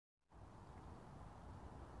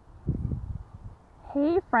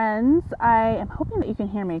Hey friends, I am hoping that you can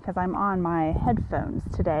hear me because I'm on my headphones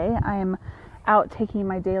today. I'm out taking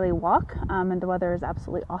my daily walk and the weather is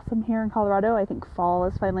absolutely awesome here in Colorado. I think fall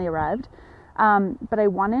has finally arrived. But I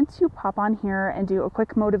wanted to pop on here and do a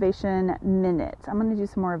quick motivation minute. I'm going to do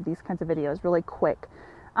some more of these kinds of videos really quick.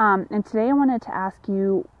 And today I wanted to ask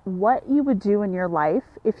you what you would do in your life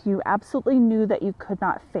if you absolutely knew that you could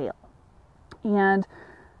not fail. And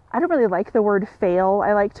I don't really like the word fail.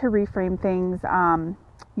 I like to reframe things,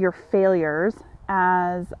 your failures,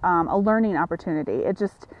 as a learning opportunity. It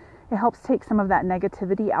helps take some of that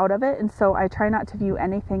negativity out of it. And so I try not to view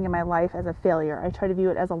anything in my life as a failure. I try to view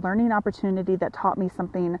it as a learning opportunity that taught me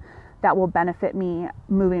something that will benefit me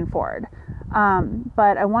moving forward.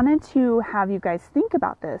 But I wanted to have you guys think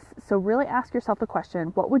about this. So really ask yourself the question,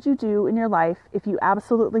 what would you do in your life if you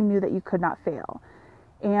absolutely knew that you could not fail?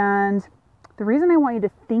 And the reason I want you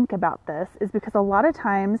to think about this is because a lot of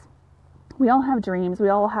times we all have dreams, we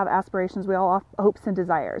all have aspirations, we all have hopes and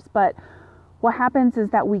desires. But what happens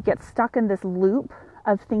is that we get stuck in this loop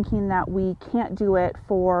of thinking that we can't do it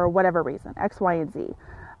for whatever reason, X, Y, and Z.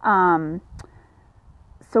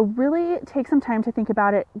 So really take some time to think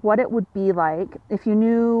about it, what it would be like if you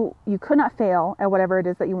knew you could not fail at whatever it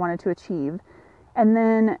is that you wanted to achieve. And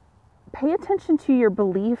then pay attention to your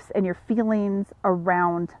beliefs and your feelings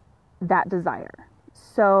around that desire.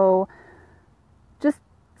 So just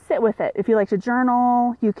sit with it. If you like to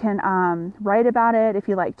journal, you can write about it. If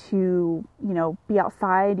you like to, be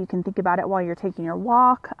outside, you can think about it while you're taking your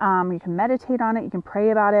walk. You can meditate on it. You can pray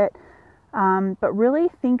about it. But really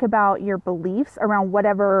think about your beliefs around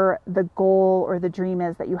whatever the goal or the dream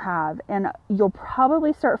is that you have. And you'll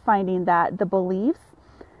probably start finding that the beliefs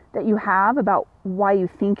that you have about why you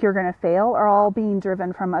think you're going to fail are all being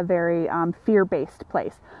driven from a very fear-based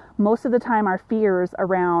place. Most of the time, our fears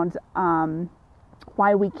around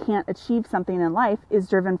why we can't achieve something in life is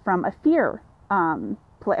driven from a fear,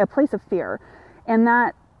 a place of fear. And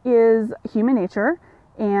that is human nature.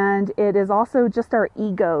 And it is also just our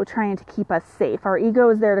ego trying to keep us safe. Our ego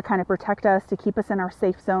is there to kind of protect us, to keep us in our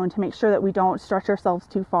safe zone, to make sure that we don't stretch ourselves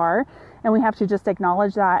too far. And we have to just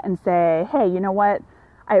acknowledge that and say, hey, you know what?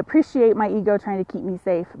 I appreciate my ego trying to keep me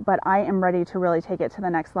safe, but I am ready to really take it to the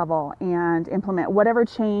next level and implement whatever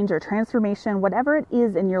change or transformation, whatever it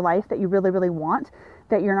is in your life that you really, really want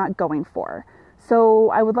that you're not going for.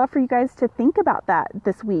 So I would love for you guys to think about that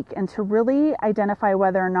this week and to really identify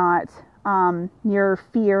whether or not your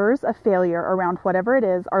fears of failure around whatever it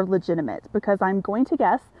is are legitimate, because I'm going to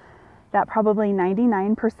guess that probably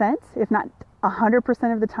 99%, if not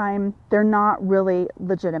 100% of the time, they're not really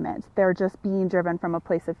legitimate. They're just being driven from a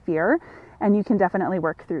place of fear, and you can definitely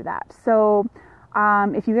work through that. So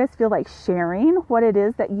if you guys feel like sharing what it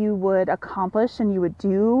is that you would accomplish and you would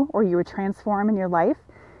do or you would transform in your life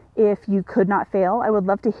if you could not fail, I would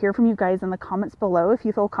love to hear from you guys in the comments below if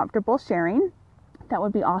you feel comfortable sharing. That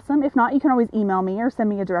would be awesome. If not, you can always email me or send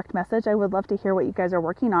me a direct message. I would love to hear what you guys are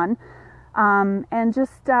working on. And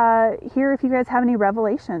just hear if you guys have any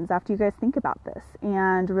revelations after you guys think about this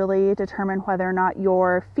and really determine whether or not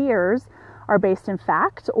your fears are based in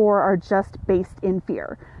fact or are just based in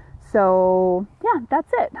fear. So yeah,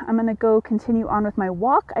 that's it. I'm going to go continue on with my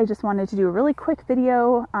walk. I just wanted to do a really quick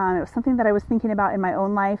video. It was something that I was thinking about in my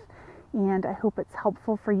own life, and I hope it's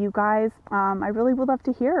helpful for you guys. I really would love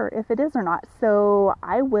to hear if it is or not. So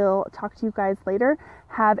I will talk to you guys later.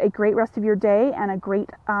 Have a great rest of your day and a great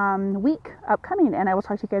week upcoming. And I will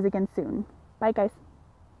talk to you guys again soon. Bye, guys.